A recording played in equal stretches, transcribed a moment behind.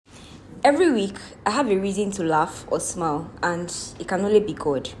Every week, I have a reason to laugh or smile, and it can only be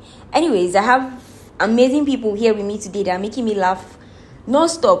God. Anyways, I have amazing people here with me today that are making me laugh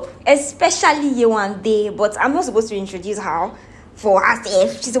non-stop, especially Yewande, but I'm not supposed to introduce her for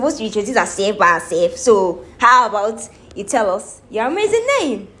herself. She's supposed to introduce herself by herself. So, how about you tell us your amazing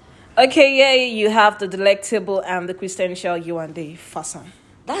name? Okay, yeah, you have the delectable and the Christianitial Yewande Fasan.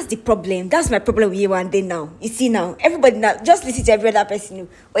 That's the problem. That's my problem with Yewande now. You see now, everybody now, just listen to every other person.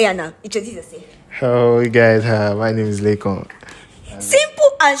 Oh yeah, now, introduce yourself. Hello, you guys. My name is Lekon.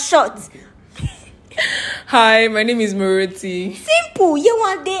 Simple and short. Hi, my name is Moroti. Simple,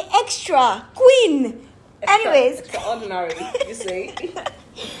 Yewande, extra, queen. Anyways. Extraordinary, you say.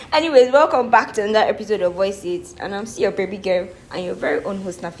 Anyways, welcome back to another episode of Voice It. And I'm still your baby girl and your very own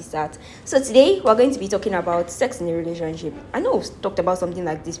host, Nafisat. So today, we're going to be talking about sex in a relationship. I know we've talked about something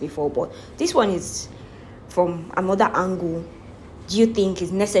like this before, but this one is from another angle. Do you think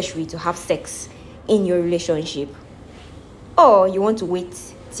it's necessary to have sex in your relationship? Or you want to wait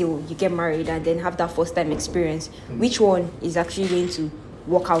till you get married and then have that first time experience? Which one is actually going to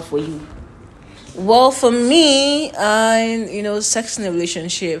work out for you? Well, for me, sex in a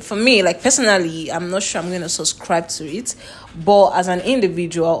relationship, for me, like personally, I'm not sure I'm going to subscribe to it. But as an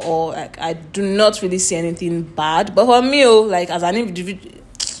individual, or like, I do not really see anything bad. But for me, like as an individual,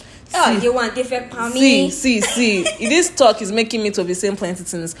 you want different for me? See. This talk is making me to be saying plenty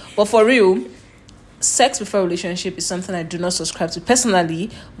things. But for real, sex before relationship is something I do not subscribe to personally.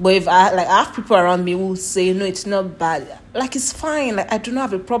 But if I have people around me who say no, it's not bad, like it's fine, like I do not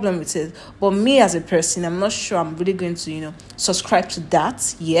have a problem with it. But me as a person, I'm not sure I'm really going to subscribe to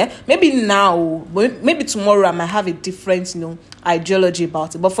that. Yeah, maybe now, maybe tomorrow I might have a different ideology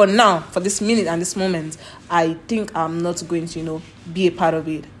about it. But for now, for this minute and this moment, I think I'm not going to be a part of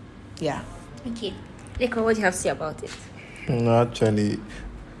it. Yeah. Okay, Leko, what do you have to say about it? No, actually,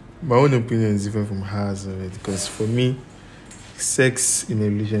 my own opinion is different from hers already, because for me, sex in a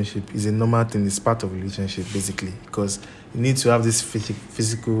relationship is a normal thing. It's part of a relationship, basically, because you need to have this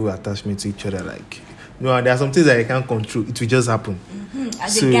physical attachment to each other. Like, there are some things that you can't control. It will just happen. Mm-hmm.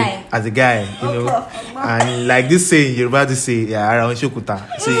 As a guy, and like this saying, you're about to say, yeah, around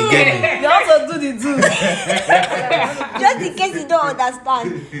Shokuta. So you get me. You also do the do. Just in case you don't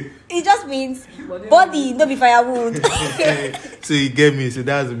understand, it just means body, no be firewood. So you get me. So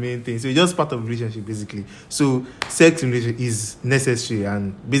that's the main thing. So it's just part of relationship, basically. So sex in relationship is necessary,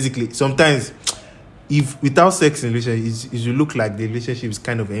 and basically sometimes, if without sex in relationship, it will look like the relationship is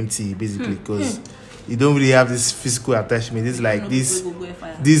kind of empty, basically, because you don't really have this physical attachment. It's like this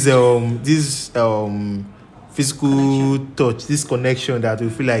physical touch, this connection that you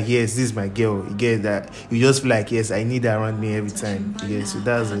feel like, yes, this is my girl. You get that? You just feel like, yes, I need her around me every time. So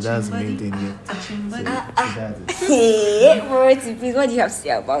that's the main thing here. Hey, Moroti, please, what do you have to say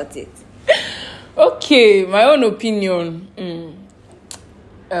about it? Okay, my own opinion.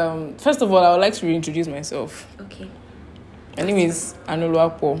 First of all, I would like to reintroduce myself. Okay. My name is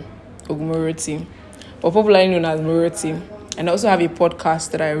Anoluwapo Ogumoroti, or popularly known as Moroti. And I also have a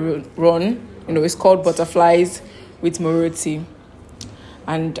podcast that I run. It's called Butterflies with Moroti.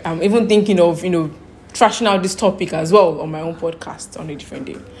 And I'm even thinking of, trashing out this topic as well on my own podcast on a different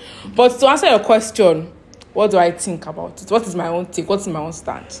day. But to answer your question, what do I think about it? What is my own take? What's my own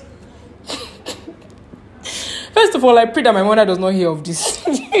stance? First of all, I pray that my mother does not hear of this.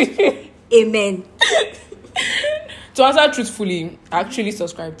 Amen. To answer truthfully, I actually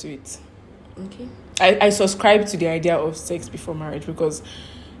subscribe to it. Okay. I subscribe to the idea of sex before marriage, because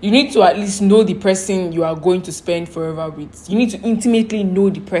you need to at least know the person you are going to spend forever with. You need to intimately know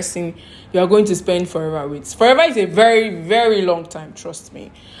the person you are going to spend forever with. Forever is a very, very long time, trust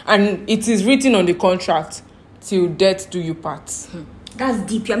me. And it is written on the contract, till death do you part. That's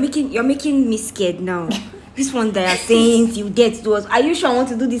deep. You're making me scared now. This one that you're saying till death do us. Are you sure I want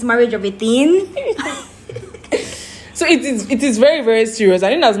to do this marriage of a thing? So it is very, very serious.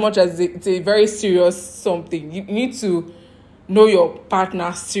 And in as much as it's a very serious something, you need to know your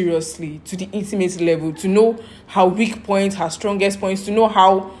partner seriously to the intimate level, to know her weak points, her strongest points, to know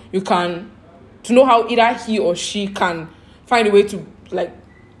how either he or she can find a way to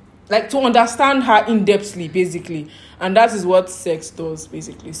like to understand her in-depthly, basically. And that is what sex does,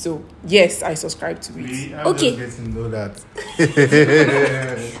 basically. So yes, I subscribe to it. Okay. Just getting to know that.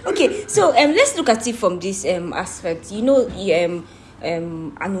 Okay, so let's look at it from this aspect.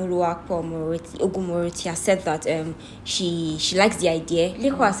 Anoluwapo Ogumoroti has said that she likes the idea.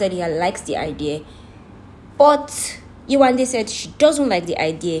 Leko has said he likes the idea, but Yewande said she doesn't like the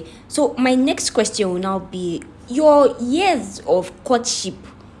idea. So my next question will now be, your years of courtship,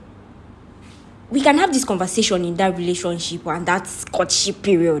 we can have this conversation in that relationship and that courtship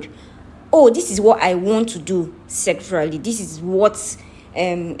period. oh, this is what I want to do sexually. This is what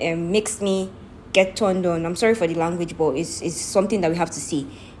makes me get turned on. I'm sorry for the language, but it's something that we have to say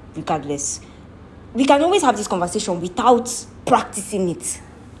regardless. We can always have this conversation without practicing it.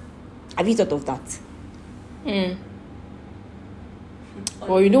 Have you thought of that?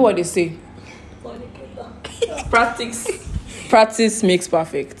 Well, you know what they say. Practice makes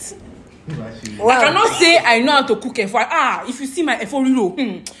perfect. Wow. I cannot say I know how to cook efo. If you see my efo riro,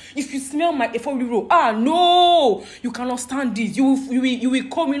 if you smell my efo riro, no, you cannot stand it. You will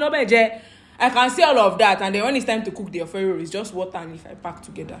call me no beje. I can say all of that, and then when it's time to cook the efo riro, it's just water and if I pack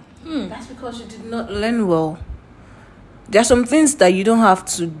together. That's because you did not learn well. There are some things that you don't have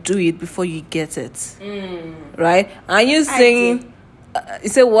to do it before you get it, right? Are you saying? You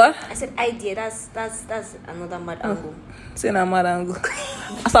say what? I said idea. That's another mad angle. Saying I'm mad angle.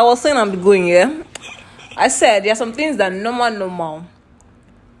 As I was saying, I'm going here. I said there are some things that normal.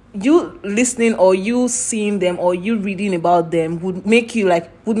 You listening or you seeing them or you reading about them would make you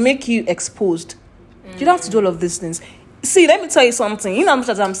exposed. You don't have to do all of these things. See, let me tell you something. In as much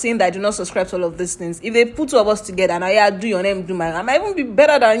as I'm saying that I do not subscribe to all of these things, if they put two of us together and I do your name, do mine, I might even be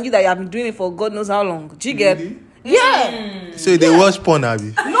better than you that you have been doing it for God knows how long. Do you get? Really? Yeah. So they watch porn,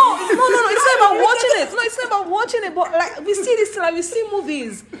 Abby. No. It's not about watching it. No, it's not about watching it. But like we see this thing, like we see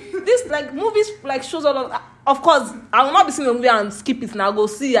movies. This like movies like shows all of course, I will not be seeing a movie and skip it and I'll go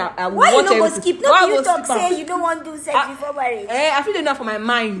see. I will Why watch you not go everything. skip? No, Why you go talk skip am? say you don't want to do sex before marriage. I feel enough for my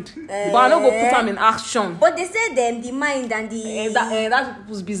mind, but I don't go put them in action. But they said the mind and the That's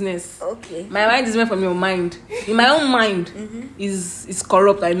people's business. okay. My mind is meant from your mind. In my own mind, is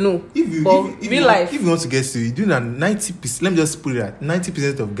corrupt. I know. But real life. If you want to get serious, you do that 90%. Let me just put it at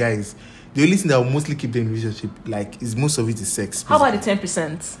 90% of guys. The only thing that will mostly keep them in relationship, like, is most of it is sex. How about the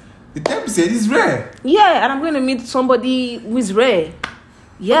 10%? The 10% is rare. Yeah, and I'm going to meet somebody who is rare.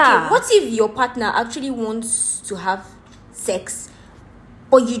 Yeah. Okay, what if your partner actually wants to have sex,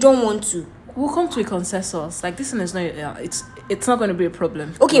 but you don't want to? We'll come to a consensus. Like this thing is not. It's not going to be a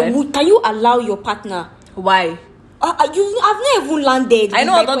problem. Okay, right? can you allow your partner? Why? I've not even landed. I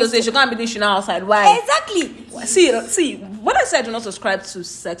know with what my to say. question. She can't be doing shit outside. Why? Exactly. See. When I say I do not subscribe to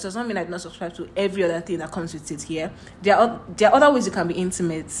sex, does not mean I do not subscribe to every other thing that comes with it. Here, there are other ways you can be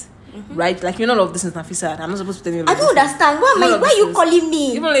intimate, right? Like you know all of this is Nafisa. I'm not supposed to tell you. I don't understand. Why are you calling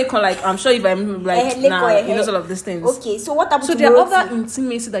me? Even like I'm sure if I'm like he knows all of these things. Okay, so what happened? So there are other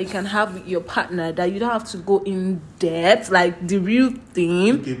intimacy that you can have with your partner that you don't have to go in depth, like the real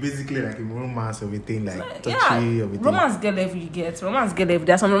thing. Okay, basically like a romance of a thing, like touchy of a thing. Romance get level you get. Romance get level.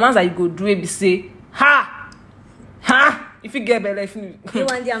 There's some romance that you go do it be say, ha. If you get better, Hey,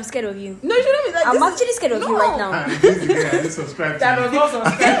 one day I'm scared of you. No, you shouldn't be like I'm actually scared of you right now. I just subscribe to That you. does not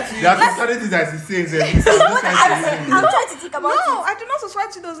subscribe to you. There are some certain things that he says. I'm trying to think about No, it. I do not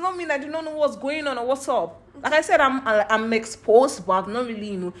subscribe to. Does not mean I do not know what's going on or what's up. Like I said, I'm exposed, but I've not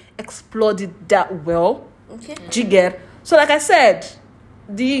really explored it that well. Okay. Do you get? So like I said,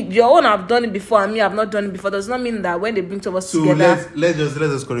 your own have done it before and me have not done it before. Does not mean that when they bring two of us So together. let's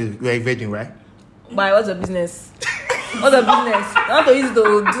just correct. You are a virgin, right? Why? What's the business? What's the business? I want to use to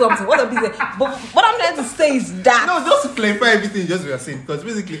do something. What's the business? But what I'm trying to say is that No, just to clarify everything just we are saying, because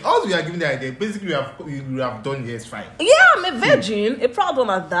basically all we are giving the idea, basically you have done yes, fine. yeah, I'm a virgin, a proud one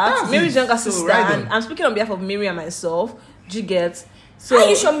at that. That's Mary's it. younger So, sister, right and on. I'm speaking on behalf of Mary and myself. Do you get? So Are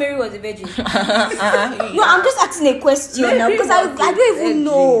you sure Mary was a virgin? No, no, I'm just asking a question now Mary because was I a don't even virgin.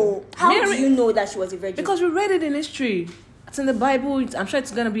 know. How Mary- do you know that she was a virgin? because we read it in history. It's in the Bible. I'm sure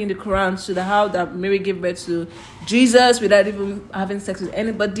it's gonna be in the Quran. So the how that Mary gave birth to Jesus without even having sex with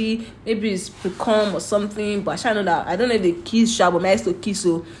anybody. Maybe it's precum or something. But I know that I don't know if they kiss sharp, but I used to kiss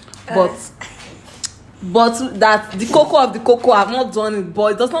so. But that the cocoa of the cocoa, I've not done it.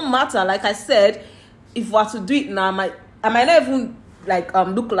 But it does not matter. Like I said, if we were to do it now, I might not even like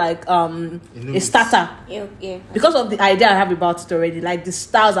look like a starter. Yeah. Because of the idea I have about it already. Like the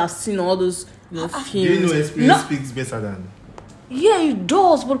stars I've seen all those films. Do you know experience speaks better than? Yeah, it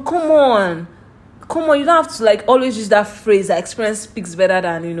does, but come on, you don't have to like always use that phrase that experience speaks better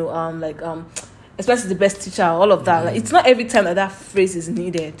than especially the best teacher, all of that. Like it's not every time that phrase is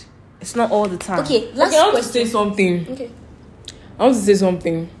needed. It's not all the time. Okay, last Okay, I want to question. say something. Okay. I want to say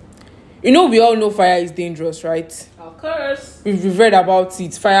something. You know, we all know fire is dangerous, right? Of course. We've read about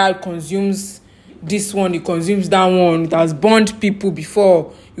it. Fire consumes this one, it consumes that one. It has burned people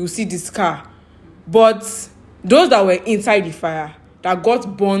before. You see this car. But those that were inside the fire, that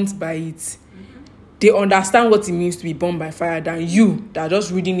got burnt by it, they understand what it means to be burned by fire than you that are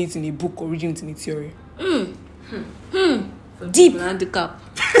just reading it in a book or reading it in a theory. Deep handicap.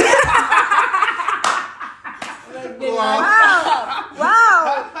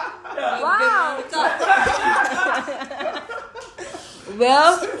 Wow.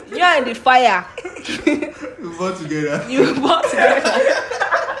 Well, you're in the fire. We fought together. You bought together.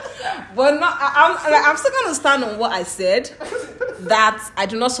 But not, I'm still going to stand on what I said, that I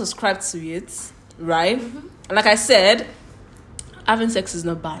do not subscribe to it, right? And like I said, having sex is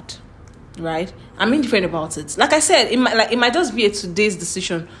not bad, right? I'm indifferent about it. Like I said, it might just be a today's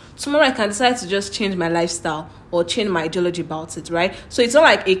decision. Tomorrow I can decide to just change my lifestyle or change my ideology about it, right? So it's not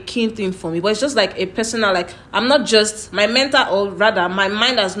like a keen thing for me, but it's just like a personal, like, I'm not just, my mental, or rather, my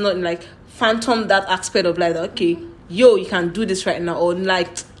mind has not, like, phantom that aspect of, like, okay, yo, you can do this right now, or, like,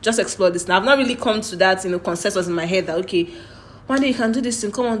 just explore this now. I've not really come to that, consensus in my head that, okay, one day you can do this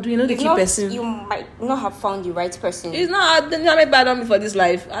thing, come on, do the key person. You might not have found the right person. It's not, they not make bad on me for this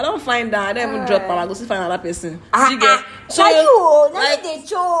life. I don't find that. I don't even drop. I go see find another person. You get? So like, they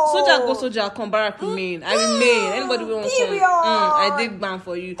chose. soldier, come back remain. I remain. Anybody will come. I dig ban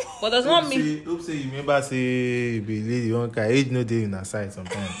for you. But does not mean. Hope say you remember say you be lady one guy. Age no day in her side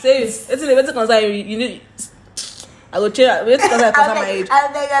sometimes. Say it's a concern you need. I go change. We concern my age.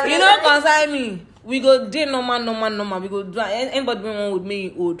 You don't concern me. We go day normal. We go do anybody would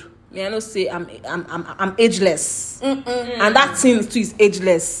make you old. Me, I know say I'm ageless, and that thing too is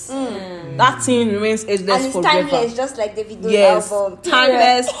ageless. That thing remains ageless and it's forever. timeless, just like the video album.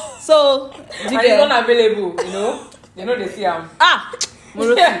 Timeless. So And it's unavailable, They know they see him.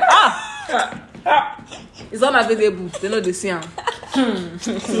 Moroti. It's unavailable. They know they see him.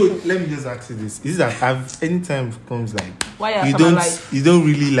 So let me just ask you this: is it that anytime comes like Why you don't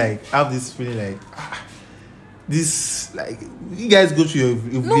really like have this feeling like this, like you guys go through your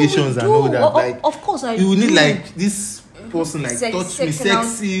ovulations and all that, like of course I you do. need like this person like touch me,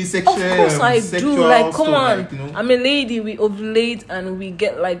 sexy, sexual. Of course I sexual do. Like, come stuff, on. like, I'm a lady. We ovulate and we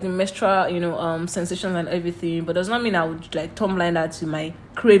get like the menstrual, sensations and everything. But does not mean I would like turn blind that to my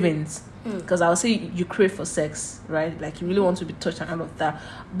cravings. Because I would say you crave for sex, right? Like you really want to be touched and all of that.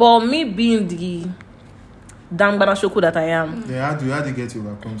 But me being the damn banashoku that I am. Yeah, how do you get to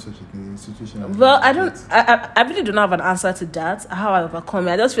overcome such a situation? Well, I really do not have an answer to that. How I overcome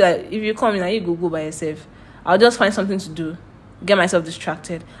it. I just feel like if you come in and you go by yourself, I'll just find something to do, get myself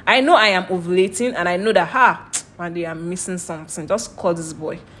distracted. I know I am ovulating, and I know that one day I'm missing something. Just call this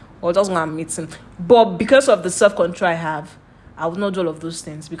boy, or just want to meet him. But because of the self-control I have, I will not do all of those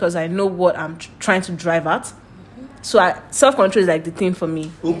things because I know what I'm trying to drive at. So self-control is like the thing for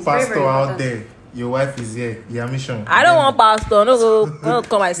me. Oh, pastor out there, your wife is here. Your mission. I don't want pastor. No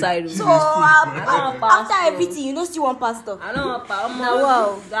come my side. So after everything, you know, still want pastor. I don't want pastor.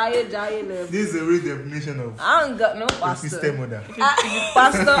 Wow. This is a real definition of I don't got no pastor. sister mother. If you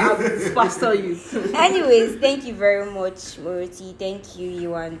pastor, I will pastor you. Anyways, thank you very much, Moroti. Thank you,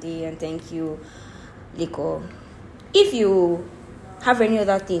 Yewande, and thank you, Liko. If you have any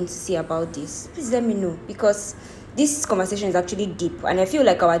other thing to say about this, please let me know, because this conversation is actually deep, and I feel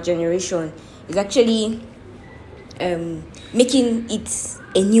like our generation is actually making it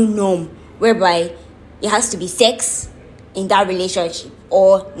a new norm whereby it has to be sex in that relationship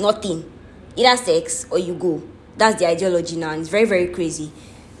or nothing. Either sex or you go. That's the ideology now, and it's very, very crazy.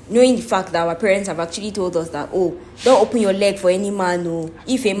 Knowing the fact that our parents have actually told us that, don't open your leg for any man,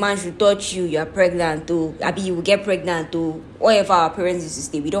 if a man should touch you, you are pregnant, you will get pregnant, whatever our parents used to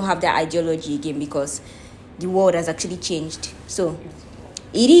say. We don't have that ideology again because the world has actually changed. So,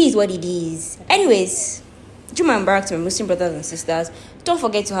 it is what it is. Anyways, Juma and Barak to my Muslim brothers and sisters, don't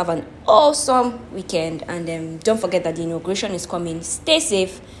forget to have an awesome weekend, and don't forget that the inauguration is coming. Stay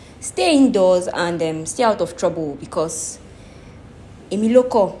safe, stay indoors, and stay out of trouble, because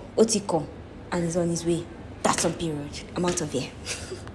Emiloko Otiko and is on his way. That's on period. I'm out of here.